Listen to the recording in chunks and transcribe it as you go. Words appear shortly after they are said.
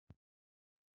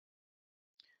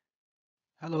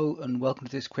Hello and welcome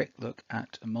to this quick look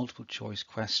at a multiple choice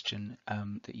question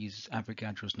that uses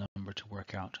Avogadro's number to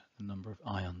work out the number of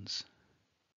ions.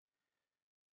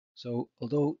 So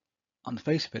although on the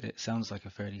face of it, it sounds like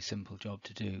a fairly simple job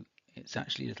to do, it's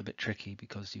actually a little bit tricky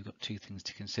because you've got two things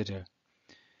to consider.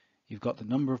 You've got the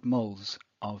number of moles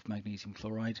of magnesium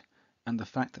chloride and the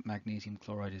fact that magnesium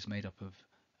chloride is made up of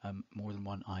more than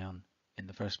one ion in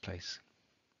the first place.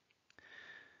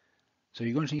 So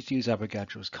you're going to need to use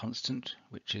Avogadro's constant,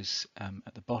 which is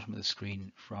at the bottom of the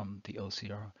screen from the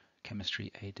OCR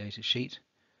Chemistry A datasheet.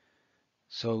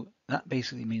 So that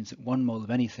basically means that 1 mole of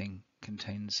anything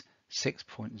contains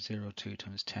 6.02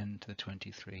 times 10 to the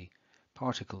 23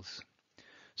 particles.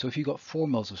 So if you've got 4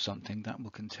 moles of something, that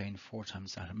will contain 4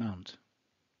 times that amount.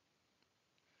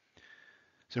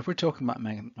 So if we're talking about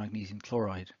magnesium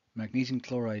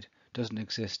chloride doesn't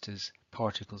exist as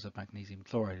particles of magnesium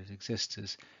chloride. It exists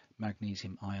as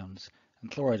magnesium ions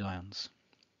and chloride ions.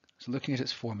 So looking at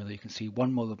its formula, you can see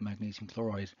 1 mole of magnesium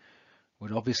chloride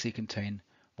would obviously contain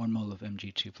 1 mole of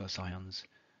Mg2 plus ions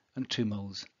and 2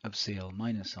 moles of Cl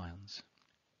minus ions.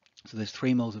 So there's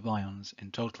 3 moles of ions in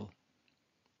total.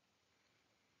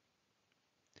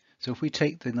 So if we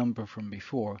take the number from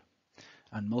before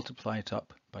and multiply it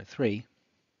up by 3,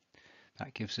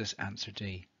 that gives us answer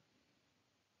D.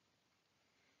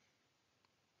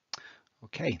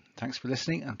 Okay, thanks for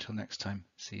listening. Until next time,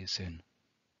 see you soon.